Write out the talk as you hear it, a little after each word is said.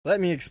Let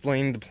me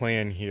explain the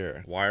plan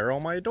here. Why are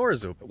all my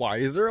doors open? Why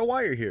is there a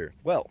wire here?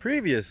 Well,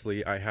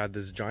 previously I had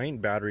this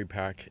giant battery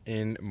pack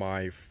in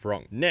my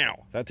frunk.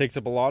 Now, that takes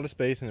up a lot of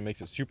space and it makes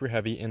it super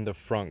heavy in the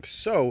frunk.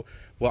 So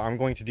what I'm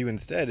going to do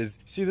instead is,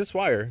 see this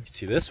wire?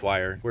 See this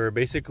wire? We're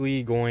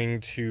basically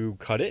going to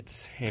cut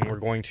it and we're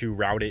going to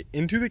route it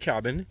into the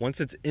cabin. Once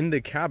it's in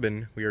the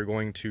cabin, we are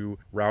going to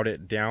route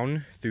it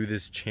down through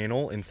this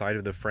channel inside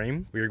of the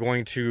frame. We are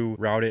going to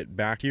route it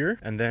back here,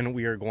 and then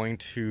we are going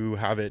to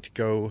have it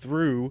go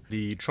through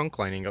the trunk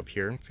lining up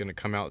here. It's going to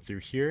come out through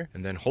here,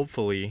 and then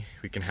hopefully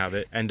we can have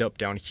it end up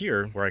down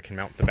here where I can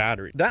mount the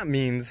battery. That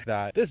means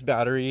that this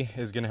battery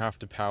is going to have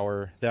to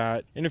power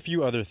that and a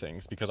few other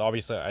things, because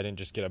obviously I didn't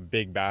just get a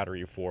big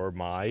battery for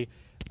my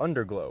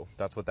underglow.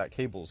 That's what that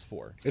cable is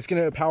for. It's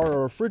going to power a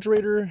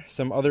refrigerator,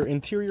 some other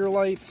interior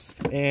lights,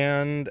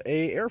 and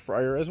a air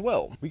fryer as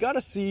well. We got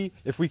to see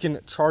if we can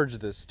charge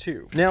this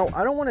too. Now,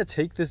 I don't want to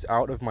take this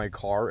out of my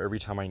car every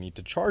time I need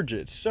to charge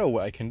it. So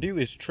what I can do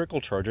is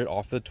trickle charge it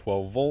off the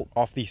 12 volt,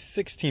 off the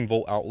 16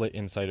 volt outlet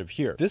inside of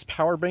here. This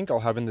power bank I'll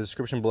have in the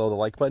description below the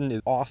like button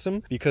is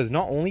awesome because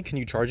not only can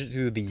you charge it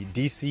through the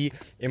DC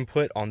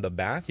input on the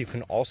back, you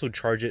can also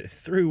charge it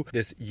through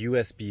this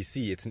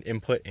USB-C. It's an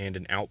input and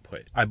an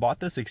output. I bought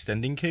this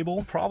extending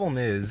cable. Problem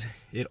is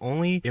it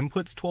only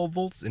inputs 12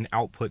 volts and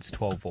outputs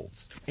 12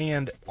 volts.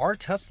 And our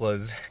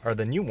Teslas are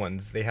the new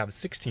ones. They have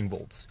 16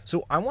 volts.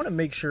 So I want to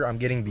make sure I'm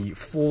getting the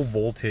full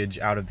voltage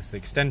out of this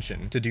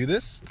extension. To do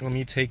this, let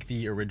me take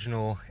the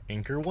original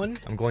Anchor one.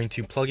 I'm going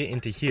to plug it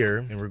into here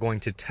and we're going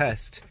to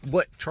test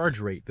what charge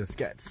rate this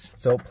gets.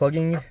 So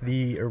plugging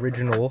the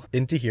original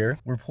into here,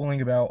 we're pulling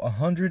about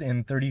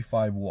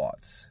 135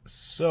 watts.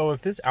 So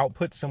if this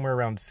outputs somewhere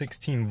around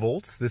 16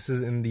 volts, this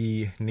is in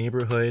the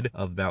neighborhood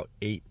of about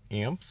 8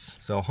 amps.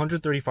 So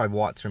 135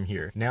 watts from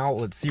here. Now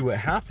let's see what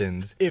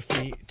happens if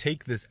we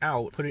take this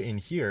out, put it in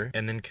here,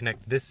 and then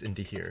connect this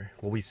into here.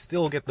 Will we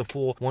still get the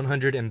full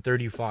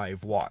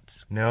 135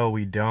 watts? No,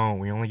 we don't.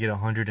 We only get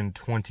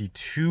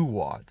 122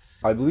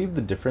 watts. I believe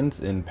the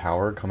difference in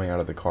power coming out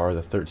of the car,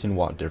 the 13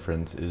 watt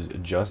difference, is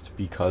just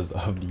because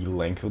of the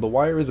length of the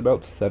wire is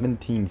about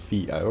 17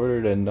 feet. I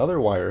ordered another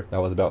wire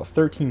that was about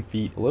 13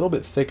 feet, a little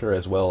bit thicker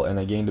as well, and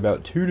I gained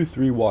about 2 to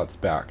 3 watts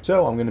back.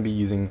 So I'm going to be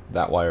using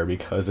that wire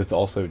because it's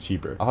also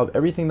cheaper. I'll have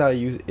everything that I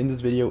use in this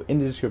video in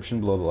the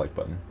description below the like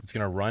button. It's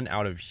gonna run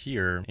out of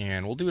here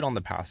and we'll do it on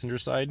the passenger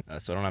side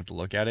so I don't have to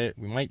look at it.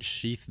 We might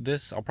sheath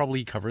this. I'll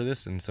probably cover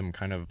this in some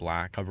kind of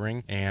black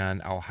covering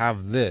and I'll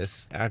have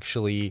this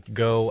actually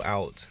go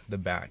out the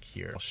back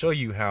here. I'll show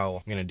you how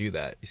I'm gonna do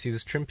that. You see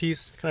this trim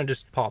piece kind of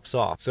just pops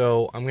off.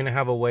 So I'm gonna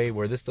have a way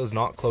where this does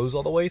not close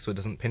all the way so it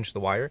doesn't pinch the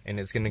wire,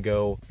 and it's gonna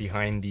go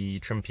behind the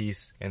trim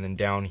piece and then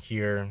down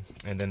here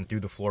and then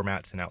through the floor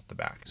mats and out the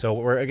back. So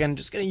we're again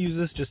just gonna use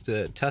this just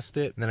to test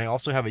it. And then I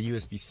also have a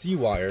USB-C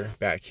wire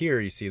back here.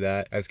 You see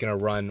that? It's gonna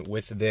run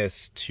with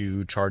this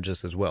to charge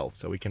this as well.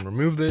 So we can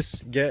remove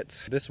this,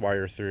 get this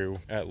wire through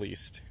at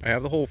least. I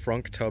have the whole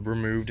frunk tub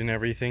removed and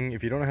everything.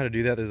 If you don't know how to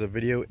do that, there's a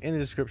video in the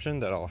description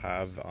that I'll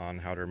have on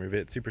how to remove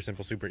it. Super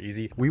simple, super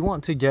easy. We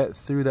want to get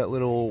through that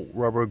little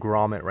rubber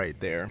grommet right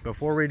there.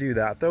 Before we do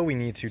that though, we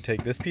need to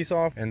take this piece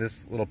off and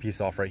this little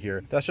piece off right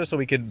here. That's just so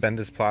we could bend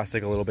this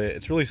plastic a little bit.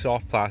 It's really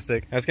soft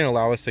plastic. That's gonna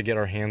allow us to get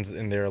our hands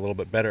in there a little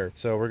bit better.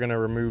 So we're gonna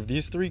remove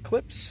these 3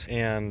 clips,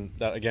 and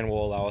that again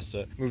will allow us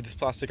to move this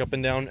plastic up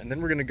and down, and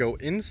then we're going to go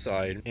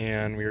inside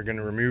and we are going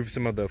to remove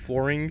some of the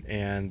flooring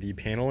and the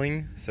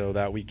paneling so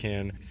that we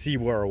can see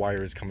where our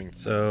wire is coming.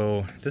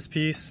 So this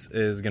piece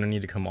is going to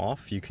need to come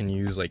off. You can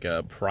use like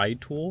a pry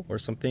tool or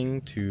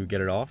something to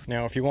get it off.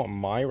 Now if you want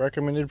my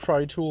recommended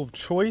pry tool of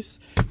choice,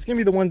 it's going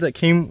to be the ones that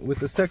came with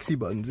the sexy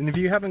buttons, and if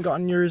you haven't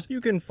gotten yours, you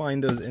can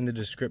find those in the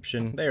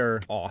description. They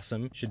are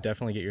awesome. You should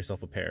definitely get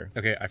yourself a pair.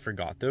 Okay, I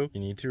forgot though,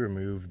 you need to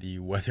remove the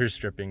weather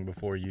stripping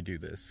before you do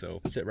this.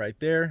 So sit right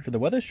there. For the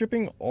weather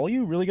stripping, all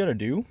you really got to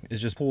do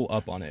is just pull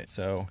up on it.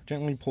 So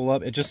gently pull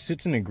up. It just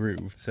sits in a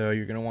groove. So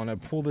you're going to want to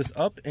pull this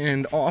up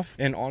and off.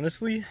 And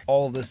honestly,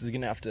 all of this is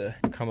going to have to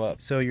come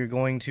up. So you're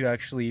going to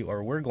actually,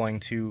 or we're going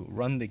to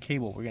run the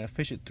cable. We're going to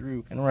fish it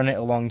through and run it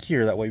along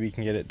here. That way we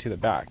can get it to the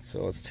back.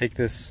 So let's take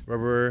this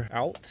rubber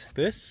out,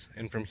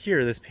 and from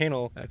here, this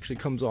panel actually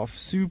comes off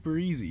super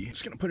easy.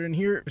 Just going to put it in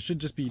here. It should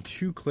just be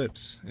 2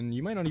 clips and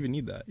you might not even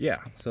need that. Yeah.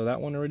 So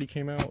that one already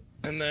came out,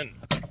 and then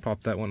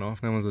pop that one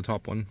off. That one's the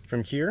top one.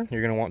 From here,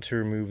 you're gonna want to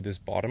remove this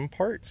bottom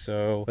part.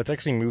 So let's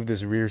actually move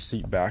this rear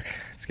seat back.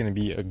 It's gonna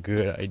be a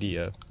good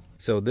idea.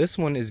 So this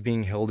one is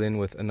being held in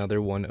with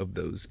another one of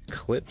those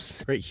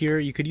clips. Right here,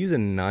 you could use a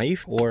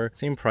knife or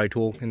same pry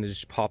tool and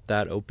just pop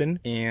that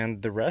open.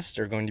 And the rest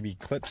are going to be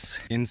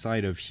clips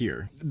inside of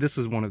here. This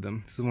is one of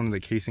them. This is one of the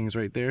casings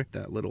right there,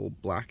 that little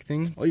black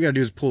thing. All you gotta do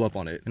is pull up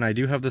on it. And I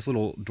do have this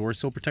little door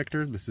sill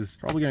protector. This is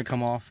probably gonna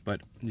come off, but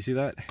you see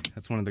that?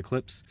 That's one of the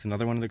clips. It's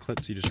another one of the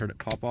clips. You just heard it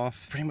pop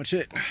off. Pretty much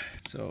it.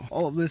 So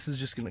all of this is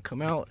just gonna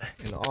come out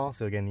and off.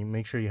 So again, you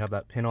make sure you have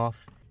that pin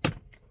off.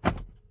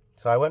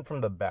 So I went from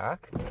the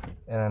back,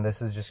 and then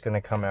this is just gonna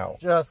come out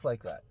just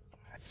like that.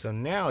 So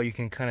now you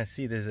can kind of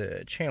see there's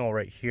a channel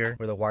right here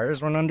where the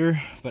wires run under.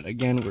 But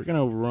again, we're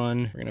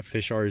gonna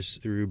fish ours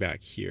through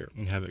back here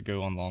and have it go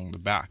along the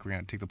back. We're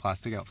gonna take the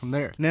plastic out from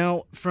there.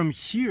 Now from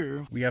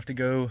here, we have to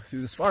go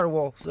through this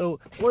firewall. So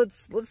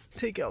let's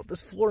take out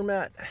this floor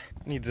mat.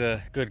 Needs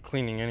a good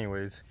cleaning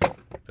anyways,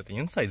 but the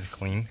inside's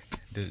clean.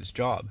 Did its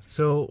job.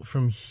 So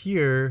from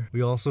here,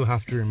 we also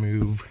have to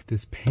remove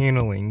this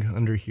paneling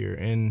under here,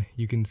 and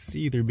you can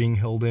see they're being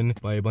held in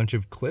by a bunch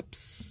of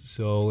clips.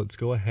 So let's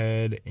go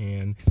ahead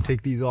and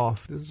take these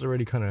off. This is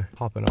already kind of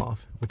popping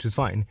off, which is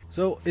fine.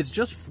 So it's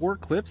just 4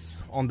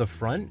 clips on the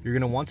front. You're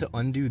gonna want to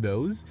undo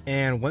those.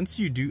 And once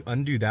you do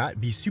undo that,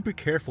 be super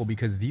careful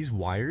because these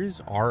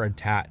wires are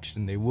attached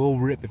and they will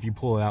rip if you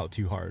pull it out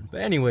too hard.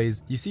 But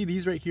anyways, you see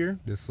these right here,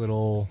 this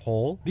little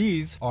hole?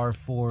 These are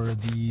for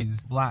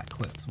these black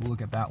clips. We'll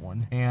look at that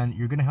one, and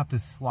you're gonna have to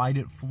slide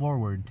it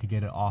forward to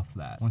get it off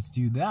that. Once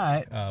you do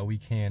that, we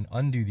can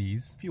undo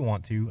these if you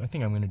want to. I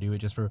think I'm gonna do it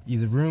just for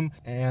ease of room,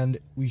 and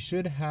we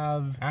should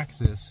have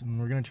access, and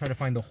we're gonna try to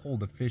find the hole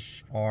to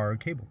fish our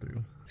cable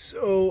through.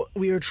 So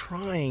we are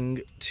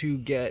trying to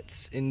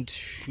get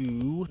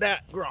into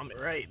that grommet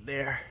right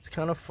there. It's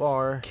kind of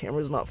far,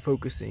 camera's not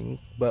focusing,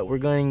 but we're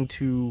going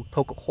to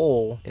poke a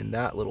hole in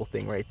that little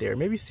thing right there.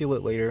 Maybe seal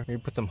it later. Maybe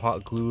put some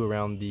hot glue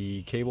around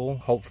the cable.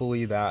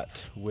 Hopefully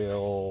that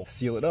will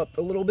seal it up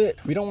a little bit.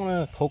 We don't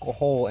want to poke a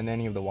hole in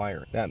any of the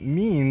wire. That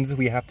means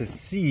we have to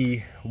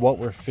see what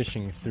we're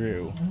fishing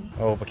through.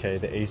 Oh, okay,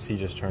 the AC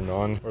just turned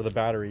on, or the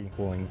battery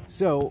cooling.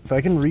 So if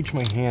I can reach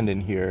my hand in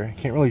here, I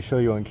can't really show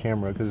you on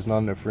camera because there's not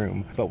enough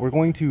room, but we're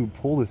going to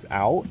pull this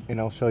out and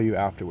I'll show you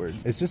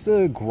afterwards. It's just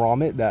a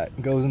grommet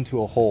that goes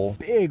into a hole,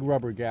 big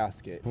rubber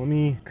gasket. Let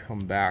me come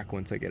back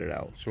once I get it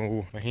out.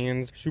 So my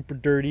hands super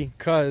dirty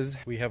because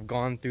we have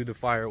gone through the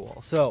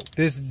firewall. So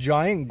this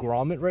giant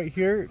grommet right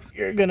here,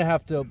 you're gonna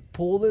have to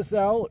pull this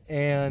out,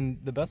 and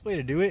the best way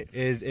to do it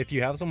is if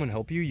you have someone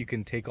help you, you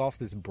can take off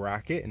this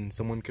bracket and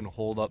someone can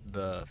hold up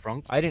the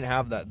front. I didn't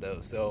have that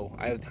though, so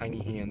I have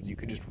tiny hands. You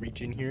could just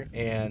reach in here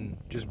and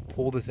just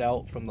pull this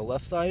out from the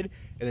left side,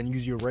 and then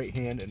use your right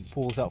hand and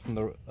pull this out from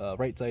the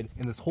right side,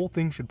 and this whole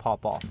thing should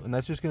pop off, and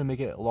that's just gonna make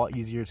it a lot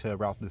easier to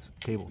route this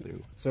cable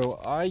through. So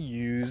I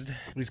used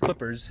these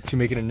clippers to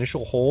make an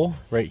initial hole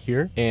right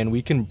here, and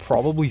we can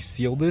probably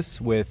seal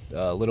this with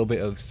a little bit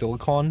of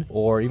silicone,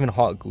 or even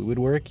hot glue would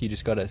work. You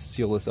just gotta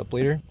seal this up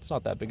later. It's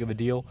not that big of a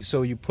deal.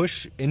 So you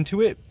push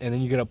into it, and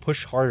then you're gonna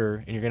push harder,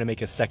 and you're gonna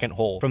make a second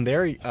hole. From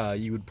there,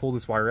 you would pull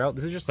this wire out.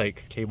 This is just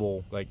like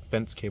cable, like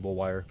fence cable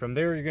wire. From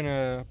there, you're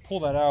gonna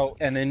pull that out,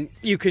 and then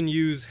you can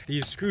use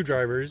these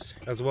screwdrivers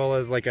as well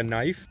as like a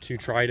knife to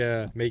try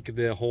to make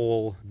the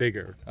hole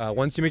bigger.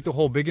 Once you make the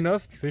hole big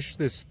enough, fish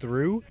this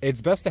through. It's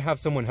best to have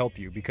someone help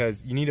you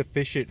because you need to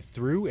fish it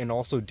through and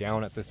also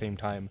down at the same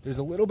time. There's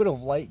a little bit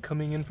of light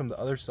coming in from the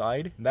other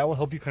side, and that will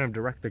help you kind of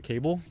direct the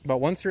cable. But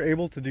once you're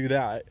able to do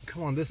that,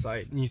 come on this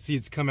side, and you see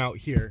it's come out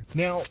here.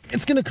 Now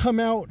it's gonna come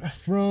out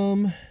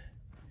from,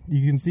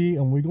 you can see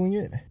I'm wiggling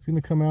it. It's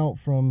gonna come out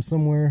from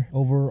somewhere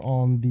over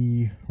on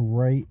the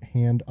right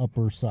hand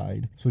upper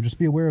side. So just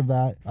be aware of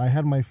that. I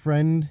had my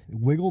friend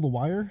wiggle the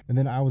wire, and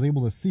then I was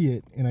able to see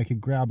it, and I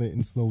could grab it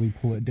and slowly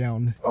pull it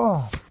down.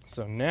 Oh.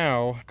 So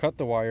now, cut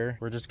the wire.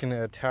 We're just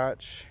gonna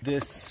attach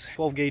this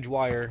 12 gauge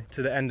wire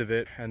to the end of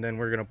it, and then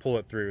we're gonna pull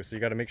it through. So you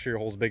gotta make sure your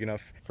hole's big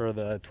enough for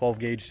the 12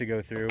 gauge to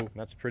go through.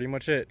 That's pretty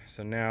much it.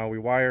 So now we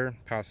wire,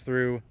 pass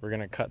through. We're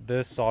gonna cut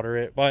this, solder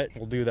it, but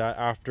we'll do that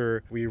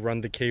after we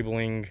run the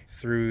cabling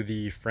through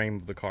the frame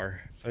of the car.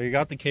 So you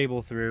got the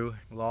cable through,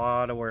 a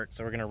lot of work.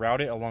 So we're gonna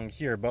route it along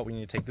here, but we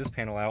need to take this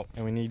panel out,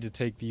 and we need to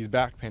take these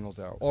back panels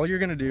out. All you're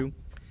gonna do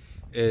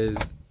is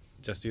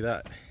just do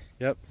that.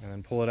 Yep, and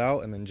then pull it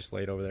out and then just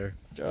lay it over there.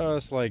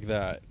 Just like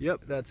that.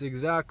 Yep, that's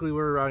exactly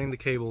where we're routing the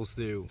cables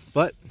through.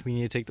 But we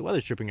need to take the weather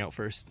stripping out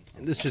first.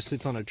 And this just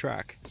sits on a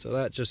track. So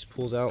that just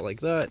pulls out like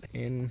that.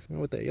 And I don't know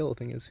what that yellow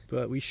thing is.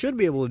 But we should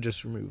be able to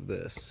just remove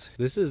this.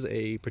 This is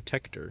a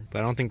protector, but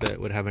I don't think that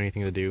would have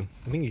anything to do.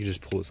 I think you can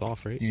just pull this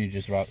off, right? You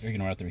just route, you're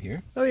gonna route through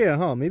here? Oh yeah,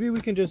 huh? Maybe we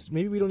can just,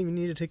 maybe we don't even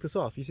need to take this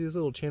off. You see this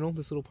little channel,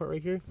 this little part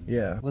right here?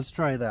 Yeah, let's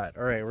try that.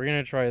 All right, we're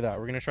gonna try that.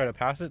 We're gonna try to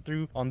pass it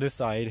through on this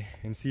side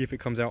and see if it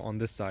comes out on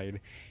this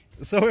side.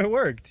 So it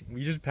worked.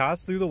 We just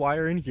passed through the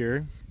wire in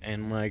here,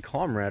 and my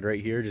comrade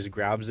right here just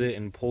grabs it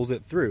and pulls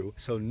it through.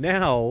 So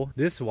now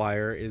this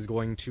wire is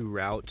going to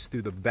route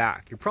through the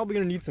back. You're probably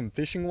gonna need some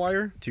fishing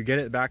wire to get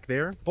it back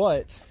there,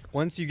 but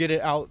once you get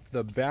it out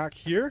the back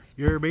here,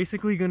 you're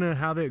basically gonna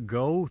have it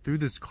go through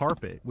this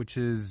carpet, which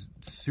is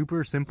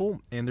super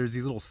simple. And there's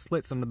these little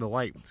slits under the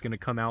light. It's gonna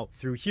come out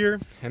through here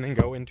and then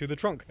go into the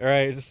trunk. All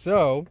right,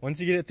 so once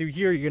you get it through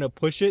here, you're gonna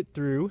push it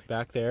through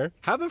back there.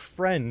 Have a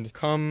friend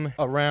come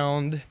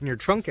around in your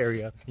trunk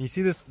area. And you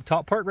see this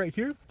top part right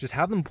here? Just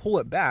have them pull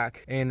it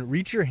back and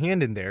reach your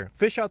hand in there,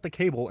 fish out the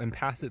cable and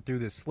pass it through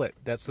this slit.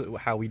 That's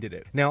how we did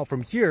it. Now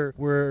from here,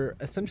 we're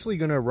essentially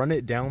gonna run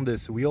it down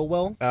this wheel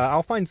well.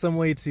 I'll find some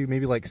way to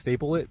maybe like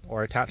staple it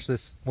or attach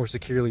this more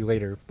securely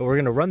later, but we're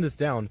gonna run this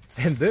down,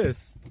 and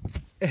this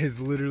is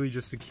literally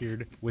just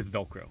secured with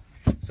Velcro.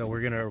 So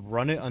we're gonna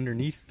run it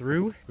underneath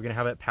through. We're gonna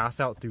have it pass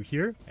out through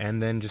here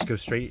and then just go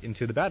straight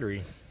into the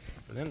battery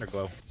for the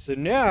underglow. So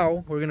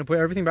now we're gonna put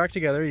everything back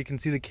together. You can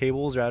see the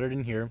cables routed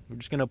in here. We're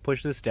just gonna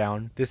push this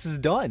down. This is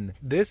done.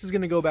 This is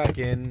gonna go back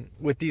in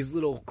with these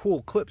little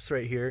cool clips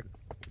right here.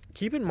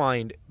 Keep in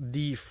mind,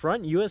 the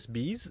front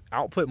USBs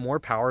output more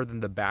power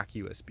than the back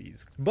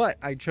USBs, but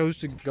I chose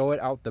to go it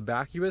out the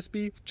back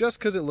USB just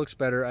because it looks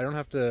better. I don't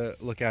have to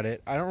look at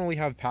it. I don't really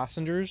have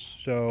passengers,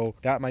 so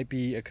that might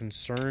be a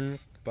concern,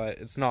 but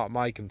it's not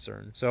my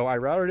concern. So I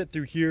routed it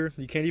through here.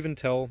 You can't even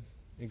tell.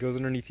 It goes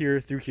underneath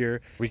here, through here.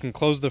 We can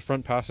close the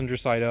front passenger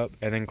side up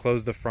and then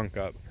close the front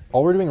up.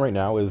 All we're doing right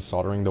now is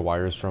soldering the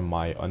wires from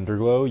my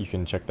underglow. You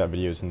can check that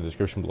video, it's in the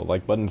description below.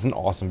 Like button. It's an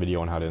awesome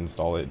video on how to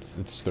install it.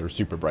 They're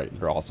super bright.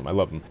 They're awesome. I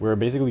love them. We're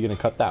basically going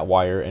to cut that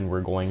wire and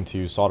we're going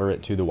to solder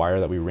it to the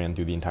wire that we ran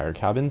through the entire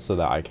cabin so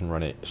that I can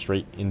run it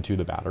straight into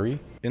the battery.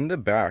 In the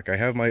back, I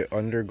have my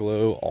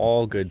underglow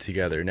all good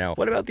together. Now,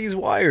 what about these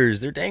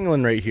wires? They're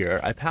dangling right here.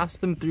 I passed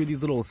them through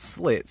these little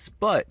slits,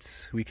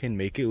 but we can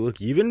make it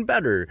look even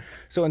better.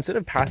 So instead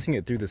of passing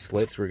it through the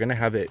slits, we're gonna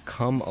have it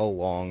come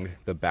along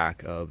the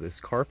back of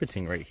this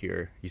carpeting right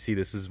here. You see,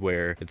 this is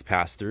where it's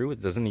passed through. It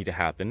doesn't need to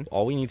happen.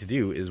 All we need to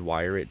do is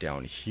wire it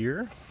down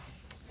here.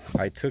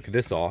 I took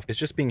this off. It's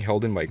just being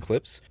held in by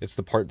clips. It's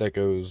the part that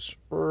goes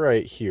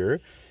right here.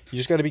 You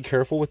just got to be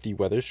careful with the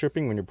weather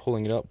stripping when you're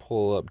pulling it up.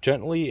 Pull up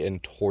gently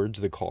and towards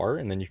the car,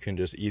 and then you can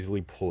just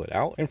easily pull it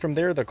out. And from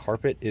there, the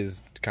carpet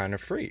is kind of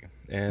free.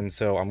 And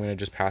so I'm going to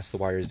just pass the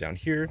wires down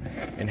here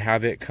and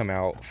have it come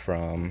out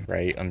from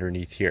right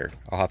underneath here.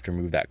 I'll have to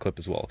remove that clip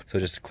as well. So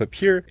just a clip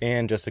here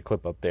and just a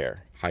clip up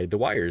there. Hide the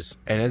wires.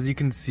 And as you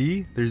can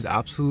see, there's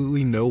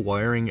absolutely no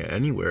wiring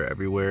anywhere.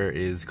 Everywhere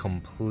is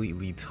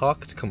completely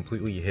tucked,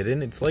 completely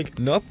hidden. It's like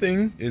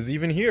nothing is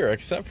even here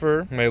except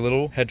for my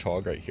little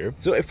hedgehog right here.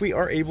 So if we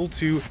are able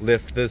to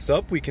lift this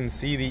up, we can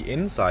see the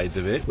insides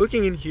of it.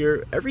 Looking in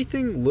here,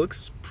 everything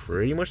looks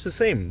pretty much the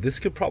same. This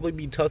could probably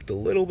be tucked a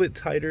little bit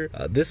tighter,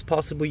 this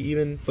possibly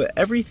even, but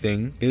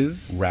everything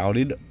is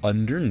routed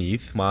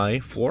underneath my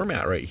floor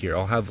mat right here.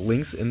 I'll have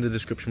links in the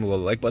description below,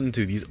 the like button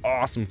to these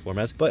awesome floor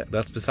mats, but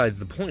that's besides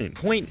the point.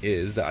 Point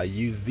is that I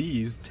use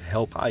these to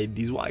help hide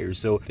these wires.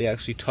 So they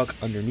actually tuck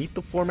underneath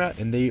the floor mat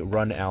and they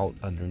run out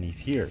underneath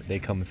here. They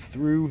come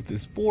through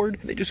this board,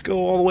 they just go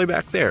all the way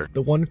back there.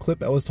 The one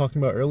clip I was talking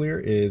about earlier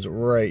is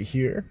right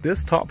here.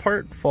 This top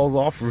part falls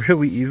off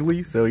really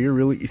easily, so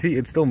you see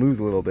it still moves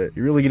a little bit.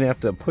 You're really gonna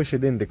have to push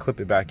it in to clip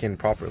it back in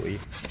properly.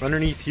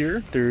 Underneath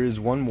here, there is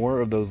one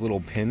more of those little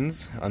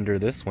pins under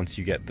this once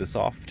you get this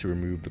off to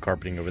remove the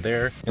carpeting over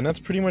there. And that's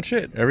pretty much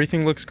it.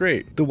 Everything looks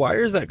great. The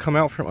wires that come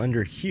out from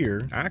under here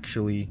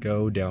actually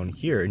go down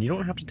here, and you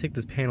don't have to take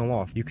this panel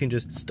off. You can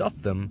just stuff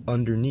them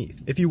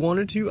underneath. If you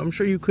wanted to, I'm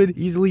sure you could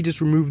easily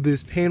just remove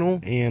this panel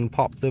and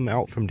pop them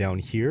out from down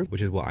here,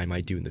 which is what I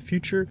might do in the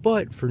future.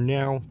 But for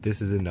now,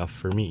 this is enough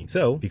for me.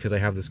 So because I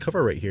have this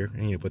cover right here,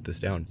 I need to put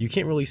this down. You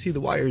can't really see the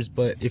wires,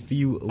 but if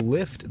you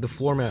lift the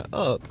floor mat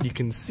up, you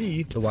can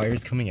see the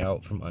wires coming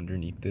out from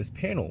underneath this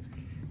panel.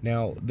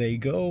 Now they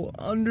go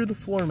under the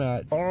floor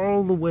mat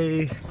all the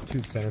way to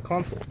the center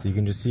console. So you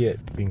can just see it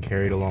being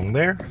carried along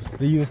there.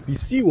 The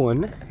USB-C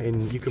one,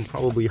 and you can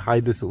probably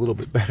hide this a little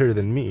bit better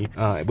than me,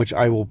 which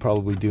I will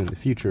probably do in the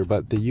future,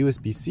 but the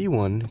USB-C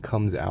one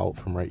comes out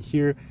from right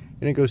here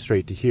and it goes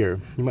straight to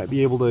here. You might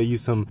be able to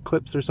use some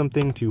clips or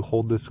something to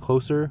hold this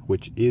closer,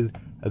 which is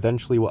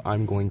eventually what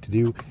I'm going to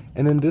do.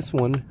 And then this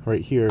one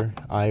right here,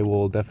 I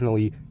will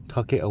definitely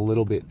tuck it a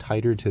little bit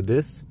tighter to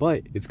this,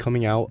 but it's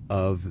coming out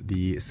of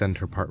the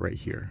center part right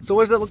here. So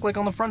what does that look like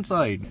on the front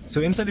side?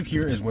 So inside of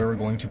here is where we're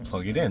going to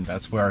plug it in.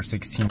 That's where our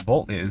 16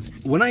 volt is.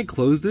 When I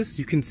close this,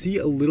 you can see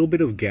a little bit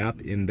of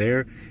gap in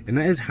there, and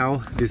that is how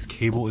this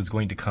cable is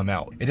going to come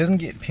out. It doesn't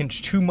get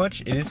pinched too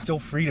much. It is still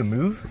free to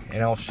move,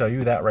 and I'll show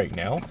you that right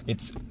now.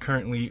 It's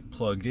currently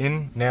plugged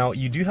in. Now,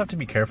 you do have to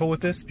be careful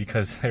with this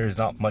because there's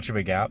not much of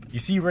a gap. You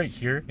see right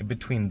here, in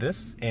between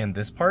this and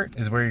this part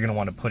is where you're gonna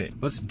wanna put it.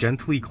 Let's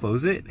gently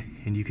close it,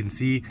 and you can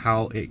see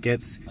how it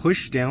gets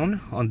pushed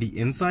down on the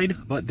inside,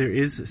 but there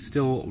is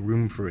still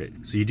room for it.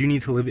 So you do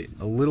need to leave it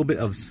a little bit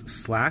of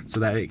slack so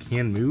that it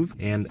can move,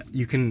 and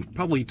you can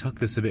probably tuck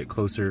this a bit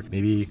closer,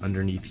 maybe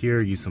underneath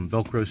here, use some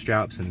Velcro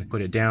straps and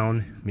put it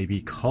down,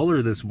 maybe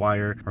color this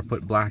wire or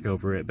put black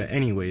over it. But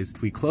anyways,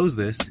 if we close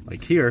this,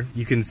 like here,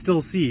 you can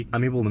still see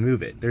I'm able to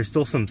move it. There's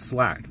still some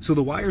slack. So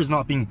the wire is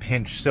not being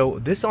pinched. So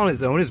this on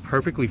its own is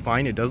perfectly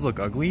fine. It does look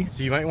ugly,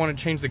 so you might want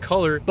to change the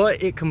color,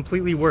 but it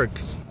completely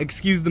works.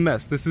 Excuse the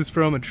mess. This is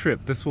from a trip.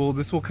 This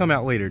will come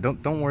out later.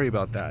 Don't worry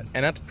about that.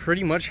 And that's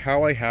pretty much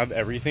how I have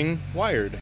everything wired.